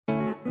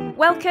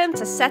Welcome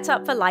to Set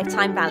Up for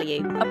Lifetime Value,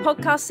 a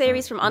podcast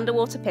series from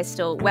Underwater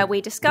Pistol where we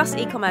discuss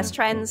e-commerce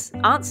trends,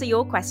 answer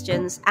your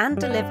questions, and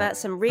deliver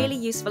some really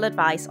useful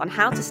advice on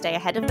how to stay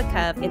ahead of the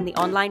curve in the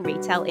online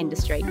retail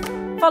industry.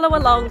 Follow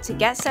along to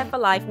get set for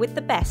life with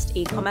the best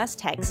e-commerce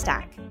tech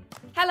stack.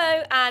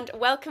 Hello and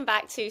welcome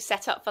back to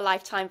Set Up for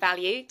Lifetime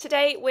Value.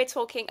 Today we're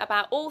talking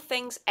about all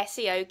things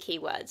SEO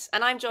keywords,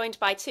 and I'm joined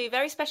by two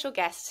very special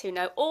guests who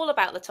know all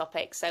about the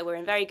topic, so we're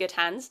in very good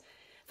hands.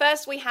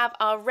 First, we have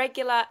our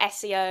regular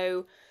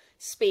SEO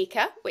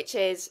speaker, which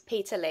is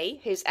Peter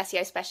Lee, who's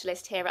SEO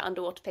specialist here at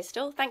Underwater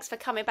Pistol. Thanks for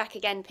coming back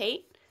again,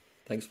 Pete.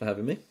 Thanks for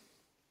having me.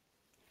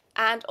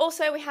 And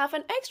also we have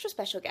an extra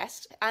special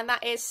guest, and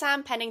that is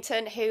Sam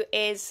Pennington, who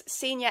is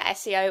Senior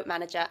SEO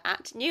Manager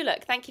at New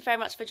Look. Thank you very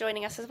much for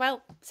joining us as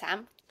well,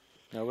 Sam.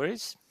 No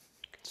worries.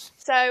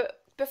 So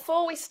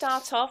before we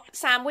start off,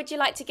 Sam, would you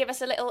like to give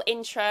us a little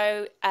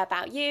intro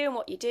about you and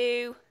what you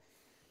do?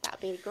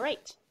 That would be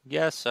great.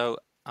 Yeah, so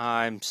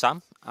I'm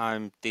Sam.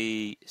 I'm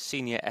the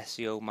Senior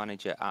SEO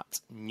Manager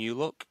at New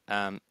Look.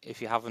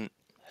 If you haven't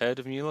heard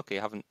of New Look, or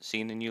you haven't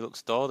seen a New Look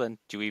store, then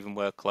do you even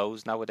wear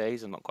clothes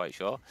nowadays? I'm not quite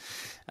sure.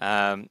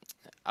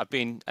 I've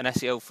been an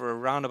SEO for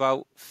around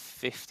about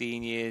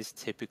 15 years,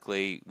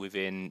 typically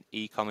within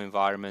e-com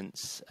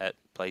environments at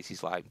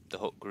places like The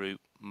Hook Group,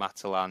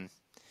 Matalan,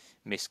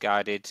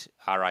 Misguided,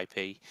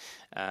 RIP,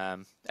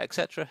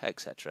 etc.,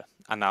 etc.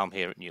 And now I'm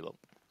here at New Look.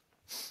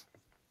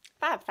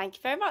 Fab, thank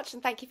you very much,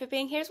 and thank you for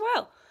being here as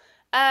well.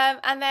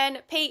 And then,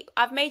 Pete,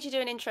 I've made you do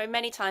an intro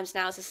many times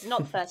now, so this is not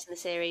the first in the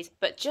series,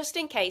 but just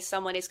in case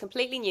someone is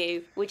completely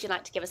new, would you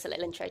like to give us a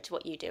little intro to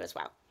what you do as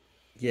well?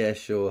 Yeah,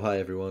 sure. Hi,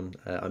 everyone.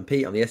 I'm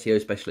Pete. I'm the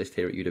SEO specialist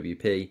here at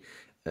UWP.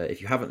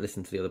 If you haven't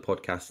listened to the other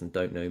podcasts and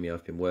don't know me,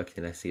 I've been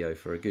working in SEO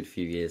for a good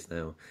few years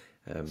now,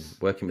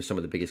 working with some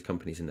of the biggest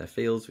companies in their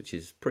fields, which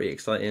is pretty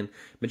exciting.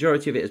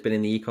 Majority of it has been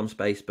in the e-com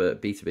space,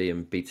 but B2B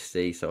and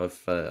B2C, so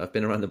I've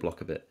been around the block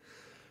a bit.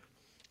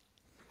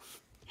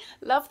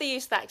 Love the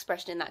use of that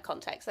expression in that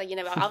context. So,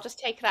 I'll just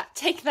take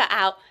that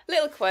out.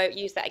 Little quote,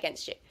 use that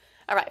against you.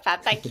 All right,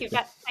 Fab. Thank you.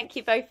 Thank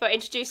you both for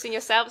introducing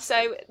yourselves.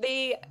 So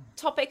the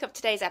topic of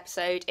today's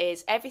episode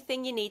is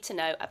everything you need to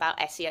know about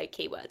SEO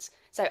keywords.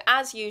 So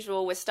as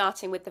usual, we're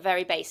starting with the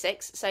very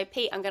basics. So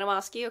Pete, I'm going to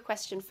ask you a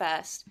question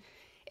first.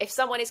 If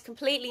someone is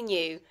completely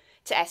new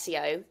to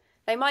SEO,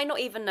 they might not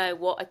even know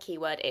what a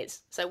keyword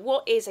is. So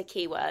what is a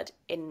keyword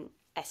in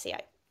SEO?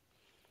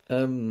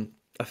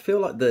 I feel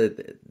like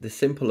the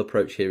simple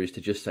approach here is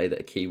to just say that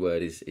a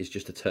keyword is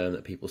just a term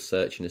that people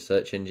search in a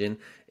search engine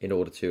in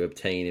order to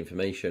obtain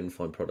information,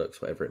 find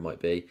products, whatever it might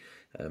be.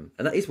 And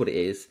that is what it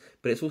is,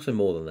 but it's also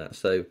more than that.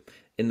 So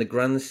in the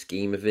grand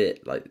scheme of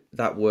it, like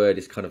that word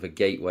is kind of a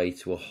gateway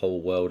to a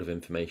whole world of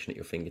information at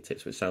your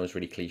fingertips, which sounds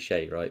really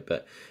cliche, right?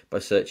 But by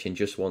searching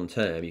just one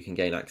term, you can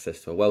gain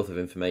access to a wealth of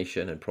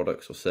information and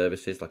products or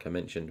services, like I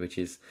mentioned, which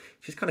is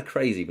kind of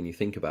crazy when you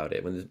think about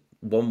it, when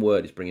one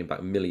word is bringing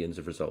back millions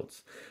of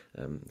results.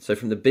 So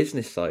from the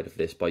business side of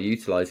this, by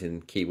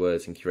utilizing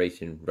keywords and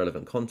curating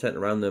relevant content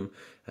around them,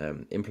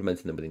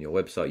 implementing them within your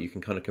website, you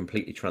can kind of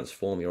completely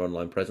transform your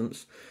online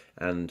presence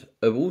and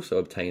also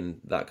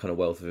obtain that kind of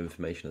wealth of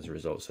information as a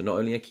result. So not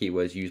only are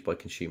keywords used by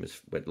consumers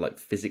like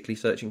physically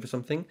searching for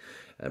something,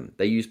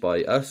 they're used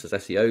by us as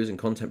SEOs and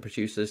content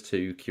producers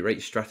to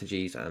curate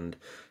strategies and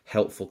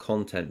helpful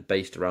content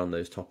based around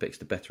those topics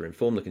to better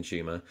inform the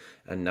consumer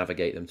and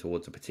navigate them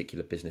towards a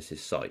particular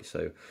business's site.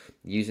 So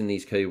using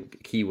these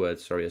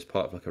keywords, as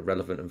part of like a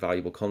relevant and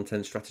valuable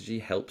content strategy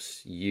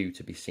helps you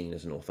to be seen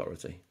as an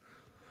authority.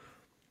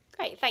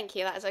 Great, thank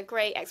you. That is a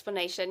great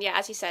explanation. Yeah,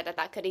 as you said,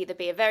 that could either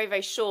be a very,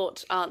 very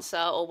short answer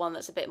or one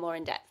that's a bit more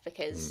in depth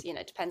because,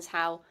 it depends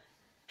how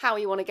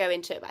you want to go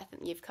into it. But I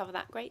think you've covered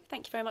that great.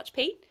 Thank you very much,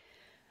 Pete.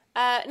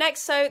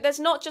 Next, so there's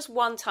not just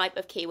one type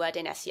of keyword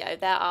in SEO.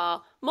 There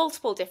are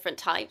multiple different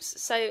types.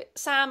 So,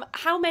 Sam,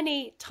 how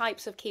many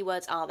types of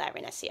keywords are there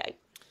in SEO?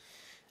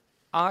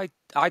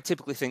 I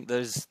typically think there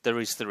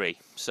is three.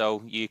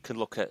 So you can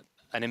look at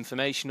an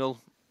informational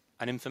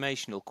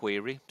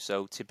query.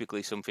 So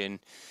typically something,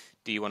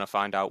 do you want to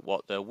find out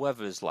what the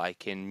weather's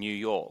like in New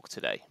York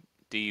today?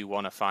 Do you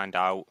want to find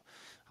out,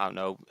 I don't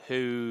know,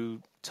 who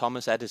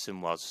Thomas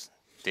Edison was,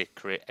 the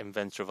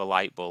inventor of a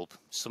light bulb?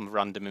 Some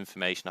random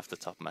information off the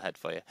top of my head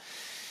for you.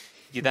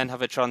 You then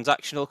have a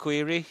transactional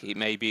query. It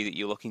may be that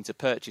you're looking to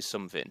purchase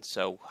something.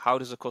 So how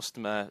does a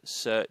customer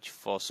search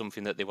for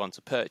something that they want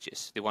to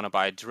purchase? They want to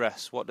buy a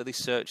dress. What do they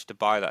search to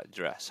buy that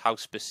dress? How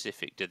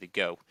specific do they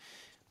go?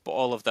 But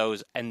all of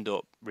those end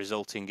up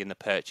resulting in the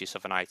purchase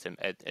of an item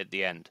at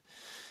the end.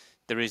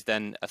 There is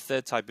then a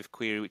third type of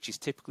query, which is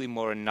typically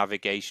more a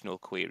navigational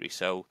query.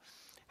 So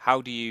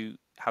how do you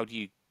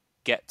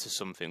get to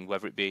something,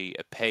 whether it be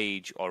a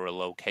page or a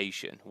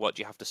location? What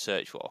do you have to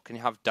search for? Can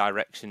you have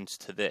directions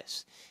to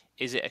this?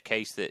 Is it a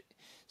case that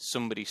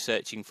somebody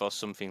searching for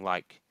something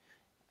like,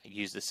 I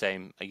use the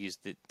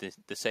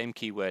same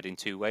keyword in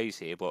two ways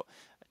here, but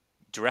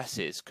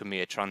dresses can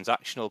be a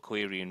transactional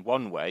query in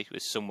one way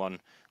with someone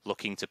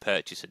looking to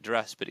purchase a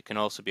dress, but it can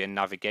also be a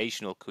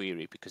navigational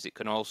query because it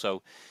can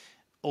also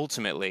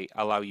ultimately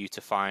allow you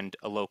to find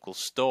a local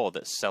store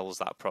that sells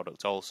that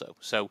product also.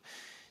 So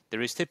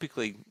there is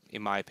typically,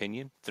 in my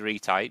opinion, 3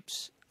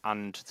 types,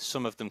 and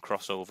some of them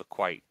cross over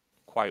quite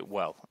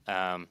well.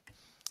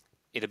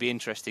 It'll be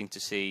interesting to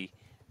see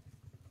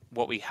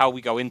how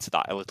we go into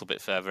that a little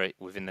bit further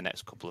within the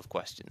next couple of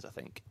questions, I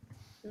think.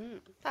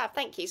 Fab,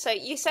 thank you. So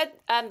you said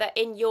that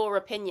in your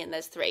opinion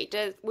there's 3.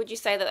 Would you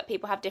say that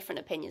people have different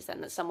opinions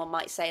then? That someone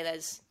might say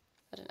there's,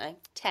 I don't know,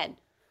 10?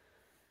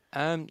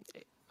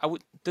 I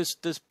would.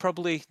 There's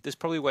probably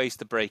ways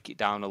to break it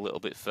down a little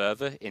bit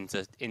further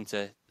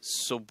into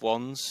sub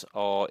ones,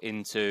 or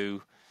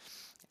into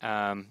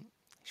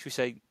should we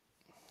say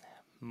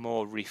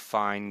more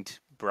refined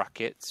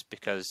brackets,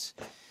 because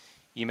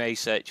you may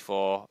search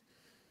for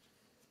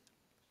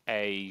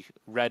a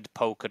red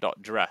polka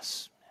dot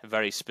dress, a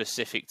very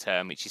specific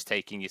term which is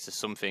taking you to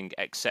something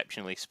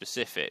exceptionally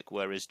specific,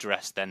 whereas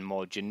dress then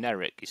more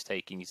generic is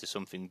taking you to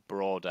something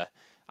broader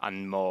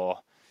and more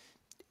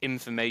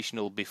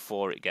informational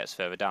before it gets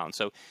further down.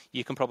 So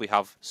you can probably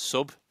have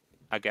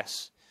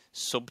subtypes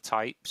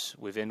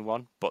within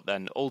one, but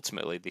then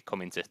ultimately they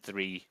come into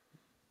 3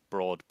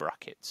 broad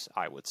brackets,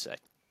 I would say.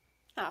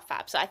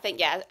 Fab. So I think,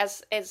 yeah,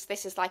 as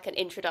this is like an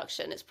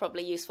introduction, it's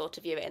probably useful to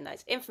view it in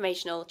those: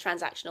 informational,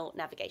 transactional,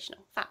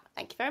 navigational. Fab.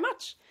 Thank you very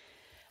much.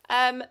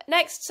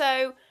 Next,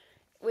 so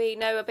we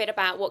know a bit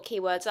about what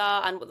keywords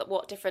are and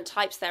what different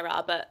types there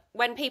are, but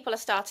when people are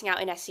starting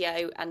out in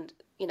SEO and,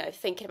 you know,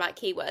 thinking about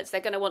keywords, they're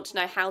going to want to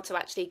know how to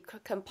actually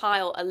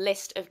compile a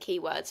list of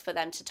keywords for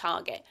them to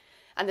target.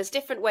 And there's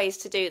different ways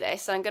to do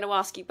this. And I'm going to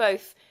ask you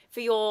both for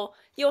your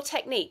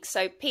techniques.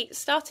 So Pete,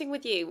 starting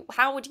with you,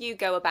 how would you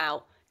go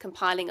about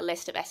compiling a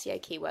list of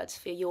SEO keywords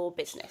for your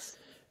business,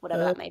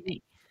 whatever that may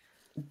be?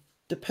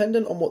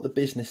 Dependent on what the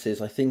business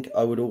is, I think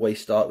I would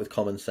always start with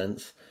common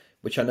sense,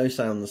 which I know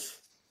sounds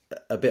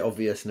a bit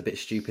obvious and a bit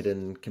stupid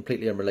and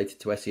completely unrelated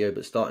to SEO,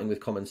 but starting with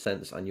common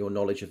sense and your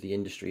knowledge of the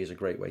industry is a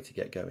great way to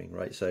get going,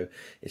 right? So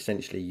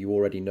essentially you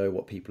already know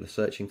what people are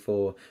searching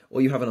for,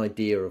 or you have an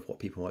idea of what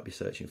people might be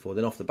searching for.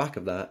 Then off the back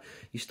of that,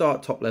 you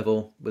start top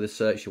level with a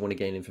search you want to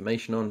gain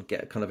information on,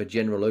 get kind of a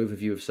general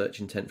overview of search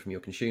intent from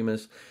your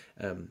consumers,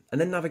 and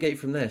then navigate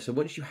from there. So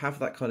once you have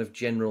that kind of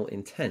general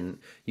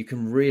intent, you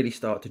can really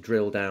start to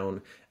drill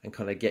down and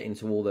kind of get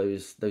into all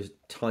those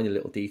tiny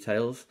little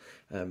details.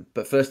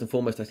 But first and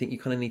foremost, I think you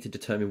kind of need to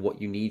determine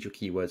what you need your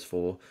keywords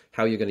for,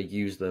 how you're going to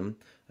use them.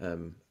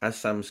 As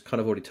Sam's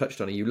kind of already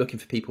touched on, are you looking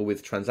for people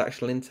with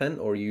transactional intent,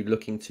 or are you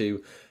looking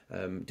to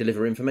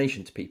deliver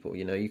information to people?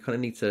 You know, you kind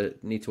of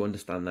need to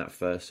understand that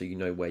first, so you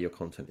know where your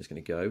content is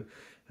going to go.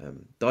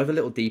 Dive a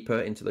little deeper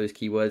into those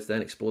keywords,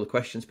 then explore the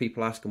questions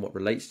people ask and what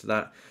relates to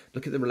that.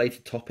 Look at the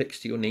related topics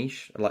to your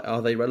niche. Like,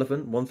 are they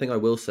relevant? One thing I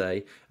will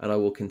say, and I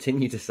will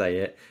continue to say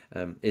it,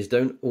 is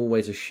don't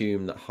always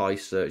assume that high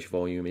search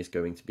volume is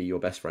going to be your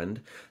best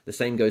friend. The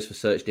same goes for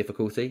search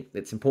difficulty.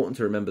 It's important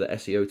to remember that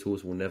SEO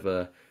tools will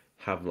never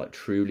have like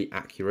truly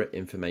accurate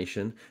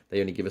information.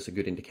 They only give us a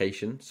good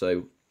indication.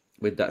 So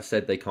with that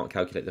said, they can't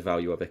calculate the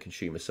value of a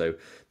consumer. So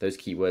those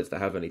keywords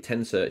that have only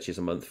 10 searches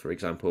a month, for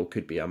example,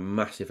 could be a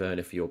massive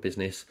earner for your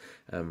business.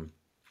 And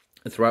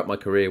throughout my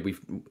career,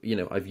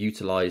 I've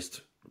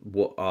utilized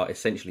what are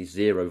essentially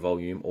zero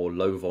volume or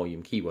low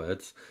volume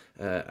keywords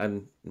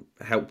and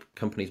help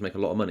companies make a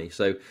lot of money.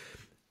 So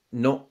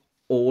not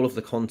all of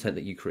the content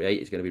that you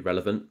create is going to be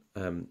relevant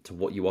to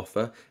what you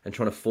offer, and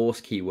trying to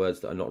force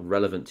keywords that are not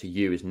relevant to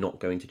you is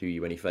not going to do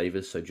you any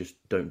favors. So just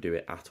don't do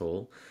it at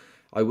all.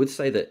 I would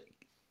say that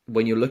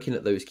when you're looking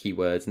at those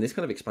keywords, and this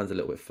kind of expands a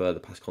little bit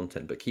further past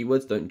content, but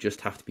keywords don't just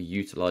have to be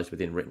utilized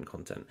within written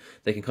content.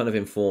 They can kind of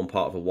inform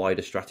part of a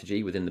wider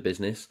strategy within the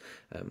business.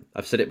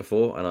 I've said it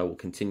before, and I will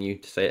continue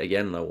to say it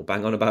again, and I will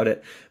bang on about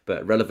it,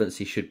 but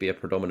relevancy should be a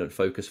predominant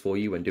focus for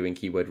you when doing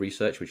keyword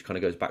research, which kind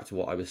of goes back to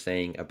what I was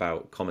saying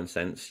about common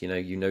sense. You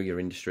know your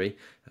industry,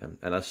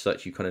 and as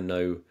such, you kind of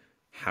know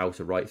how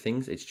to write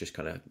things. It's just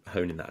kind of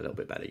honing that a little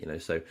bit better,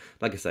 So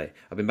like I say,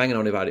 I've been banging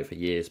on about it for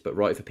years, but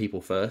write for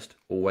people first,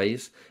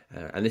 always.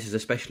 And this is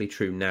especially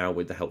true now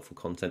with the helpful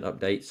content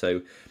update.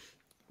 So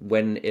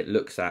when it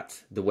looks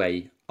at the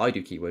way I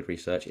do keyword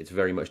research, it's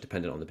very much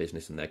dependent on the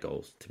business and their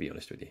goals, to be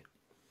honest with you.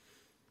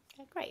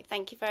 Okay, great.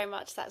 Thank you very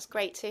much. That's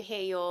great to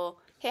hear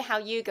how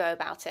you go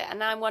about it. And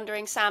now I'm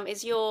wondering, Sam,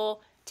 is your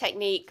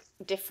technique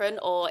different,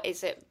 or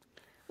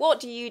what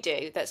do you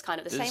do that's kind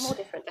of the same or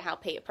different to how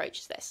Pete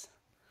approaches this?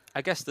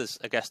 I guess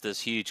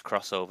there's huge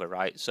crossover,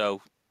 right?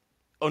 So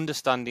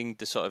understanding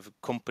the sort of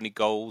company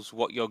goals,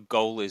 what your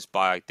goal is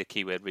by the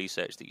keyword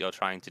research that you're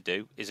trying to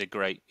do is a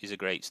great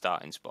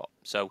starting spot.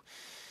 So,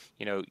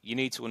 you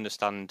need to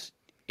understand,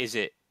 is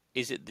it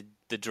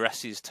the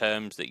dresses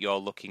terms that you're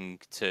looking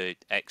to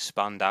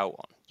expand out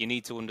on? You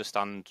need to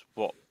understand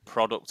what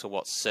product or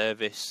what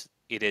service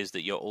it is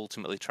that you're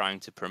ultimately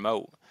trying to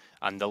promote,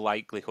 and the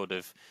likelihood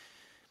of,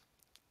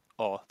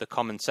 or the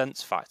common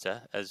sense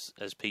factor, as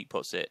Pete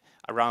puts it,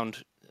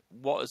 around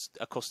what is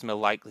a customer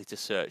likely to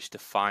search to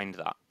find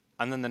that.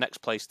 And then the next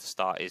place to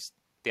start is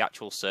the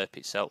actual SERP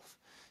itself.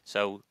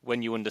 So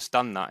when you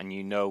understand that and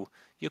you know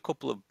your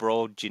couple of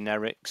broad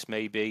generics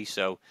maybe.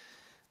 So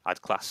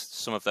I'd class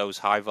some of those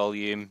high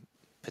volume,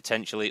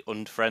 potentially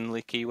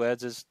unfriendly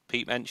keywords, as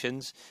Pete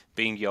mentions,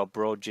 being your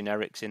broad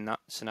generics in that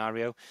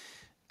scenario.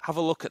 Have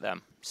a look at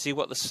them. See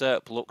what the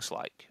SERP looks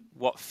like.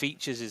 What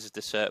features is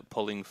the SERP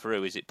pulling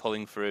through? Is it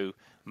pulling through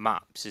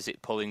maps? Is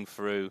it pulling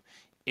through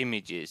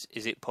images?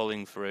 Is it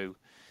pulling through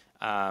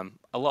a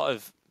lot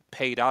of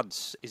paid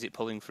ads? Is it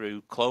pulling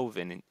through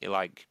clothing,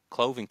 like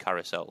clothing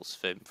carousels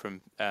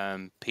from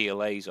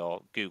PLAs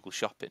or Google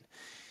Shopping?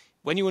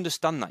 When you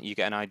understand that, you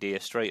get an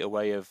idea straight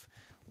away of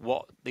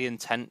what the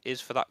intent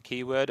is for that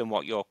keyword and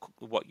what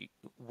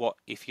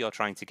if you're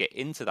trying to get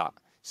into that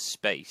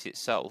space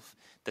itself,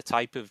 the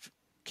type of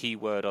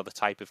keyword or the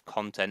type of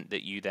content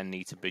that you then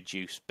need to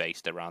produce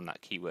based around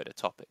that keyword or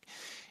topic.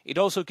 It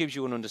also gives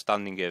you an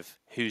understanding of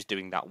who's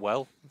doing that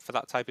well for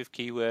that type of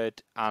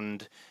keyword,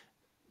 and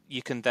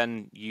you can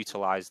then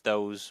utilize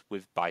those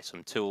by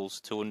some tools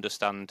to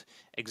understand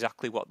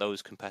exactly what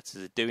those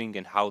competitors are doing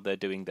and how they're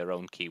doing their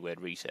own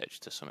keyword research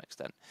to some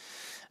extent.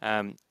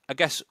 I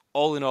guess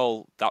all in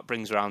all, that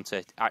brings around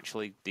to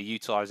actually the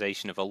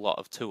utilization of a lot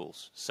of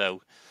tools.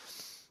 So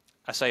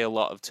I say a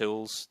lot of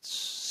tools,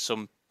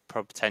 some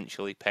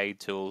potentially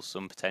paid tools,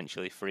 some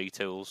potentially free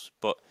tools,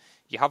 but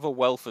you have a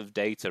wealth of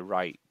data,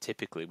 right?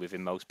 Typically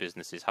within most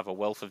businesses have a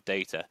wealth of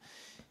data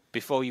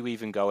before you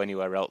even go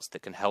anywhere else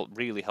that can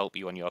really help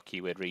you on your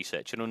keyword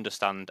research and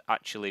understand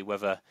actually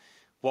whether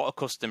what a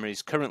customer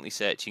is currently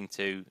searching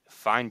to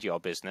find your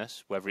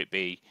business, whether it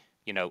be,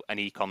 you know, an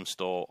e-com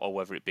store or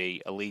whether it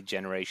be a lead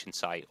generation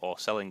site or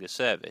selling a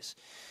service,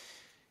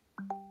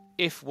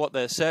 if what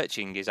they're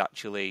searching is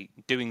actually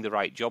doing the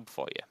right job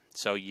for you.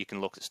 So you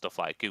can look at stuff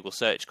like Google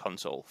Search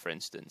Console, for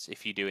instance.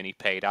 If you do any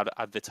paid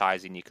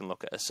advertising, you can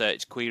look at a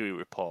search query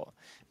report.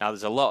 Now,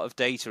 there's a lot of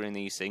data in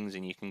these things,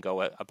 and you can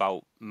go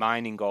about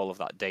mining all of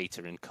that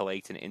data and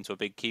collating it into a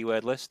big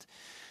keyword list.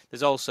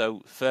 There's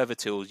also further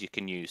tools you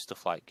can use,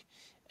 stuff like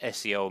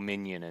SEO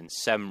Minion and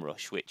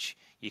SEMrush, which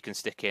you can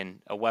stick in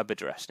a web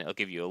address, and it'll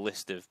give you a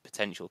list of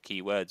potential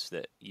keywords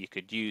that you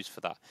could use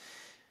for that.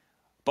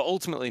 But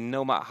ultimately,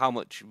 no matter how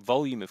much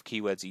volume of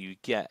keywords you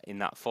get in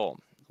that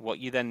form, what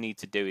you then need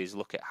to do is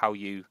look at how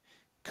you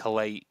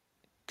collate,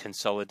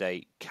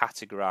 consolidate,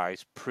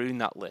 categorize, prune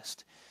that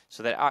list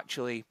so that it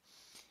actually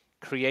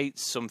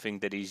creates something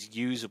that is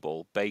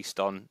usable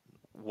based on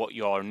what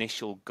your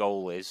initial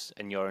goal is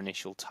and your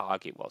initial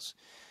target was.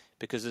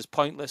 Because it's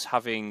pointless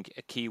having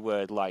a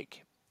keyword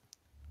like,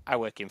 I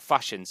work in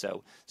fashion,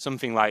 so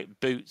something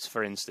like boots,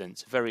 for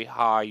instance, very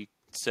high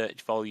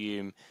search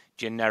volume,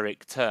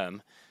 generic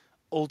term.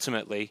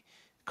 Ultimately,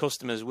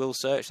 customers will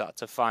search that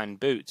to find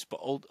boots, but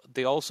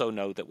they also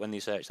know that when they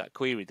search that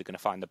query, they're going to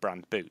find the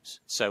brand boots.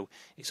 So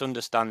it's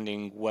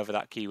understanding whether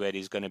that keyword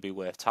is going to be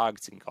worth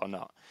targeting or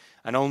not.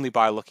 And only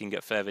by looking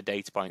at further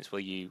data points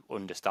will you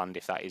understand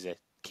if that is a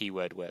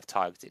keyword worth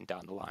targeting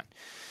down the line.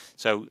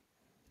 So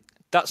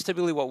that's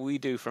typically what we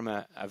do from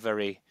a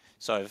very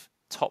sort of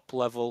top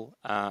level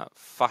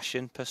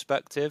fashion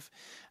perspective.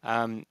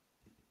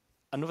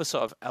 Another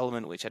sort of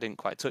element which I didn't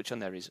quite touch on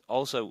there is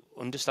also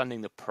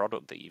understanding the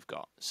product that you've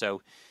got.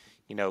 So,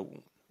 you know,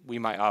 we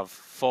might have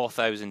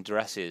 4,000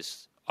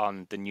 dresses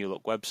on the New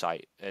Look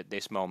website at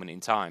this moment in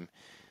time,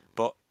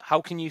 but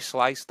how can you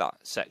slice that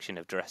section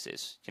of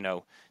dresses? You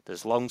know,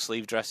 there's long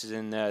sleeve dresses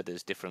in there,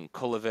 there's different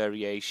color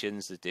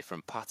variations, there's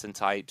different pattern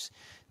types,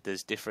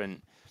 there's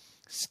different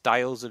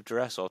styles of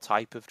dress or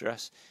type of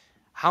dress.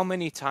 How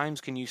many times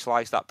can you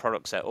slice that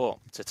product set up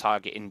to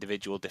target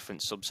individual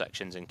different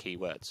subsections and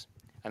keywords?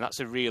 And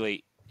that's a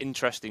really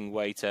interesting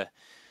way to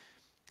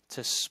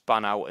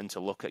span out and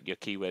to look at your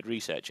keyword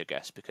research, I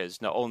guess,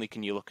 because not only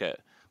can you look at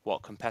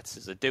what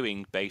competitors are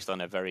doing based on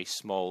a very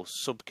small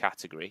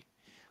subcategory,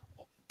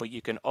 but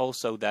you can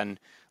also then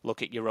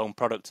look at your own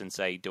product and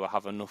say, do I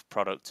have enough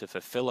product to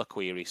fulfill a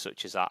query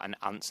such as that and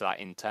answer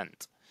that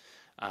intent?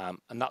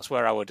 And that's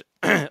where I would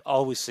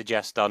always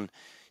suggest on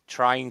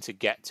trying to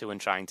get to and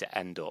trying to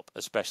end up,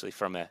 especially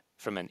from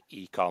an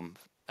e-com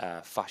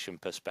fashion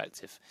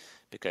perspective,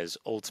 because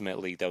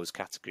ultimately those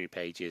category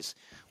pages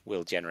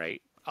will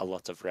generate a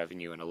lot of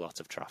revenue and a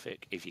lot of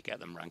traffic if you get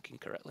them ranking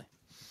correctly.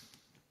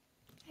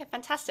 Yeah,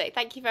 fantastic.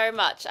 Thank you very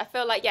much. I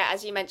feel like, yeah,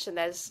 as you mentioned,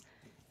 there's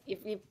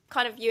you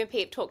and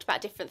Pete have talked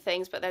about different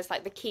things, but there's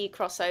like the key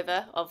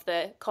crossover of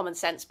the common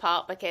sense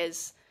part,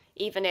 because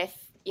even if,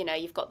 you know,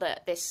 you've got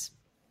this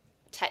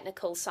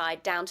technical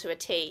side down to a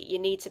T, you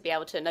need to be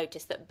able to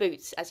notice that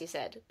boots, as you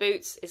said,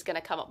 boots is going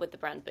to come up with the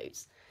brand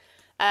boots.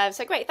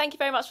 So great. Thank you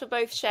very much for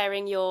both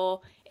sharing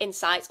your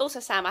insights. Also,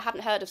 Sam, I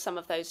haven't heard of some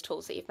of those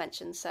tools that you've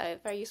mentioned, so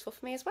very useful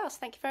for me as well. So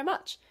thank you very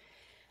much.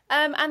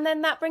 And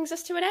then that brings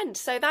us to an end.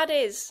 So that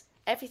is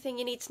everything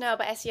you need to know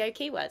about SEO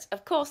keywords.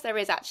 Of course, there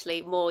is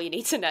actually more you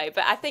need to know,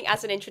 but I think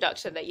as an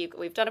introduction that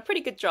we've done a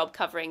pretty good job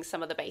covering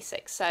some of the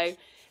basics. So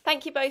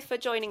thank you both for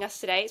joining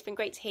us today. It's been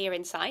great to hear your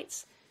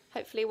insights.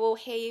 Hopefully we'll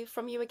hear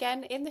from you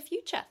again in the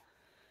future.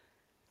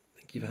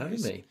 Thank you for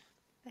having me.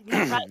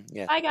 Right.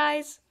 Yeah. Bye,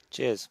 guys.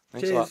 Cheers.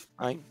 Thanks a lot.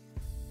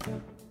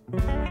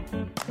 Bye.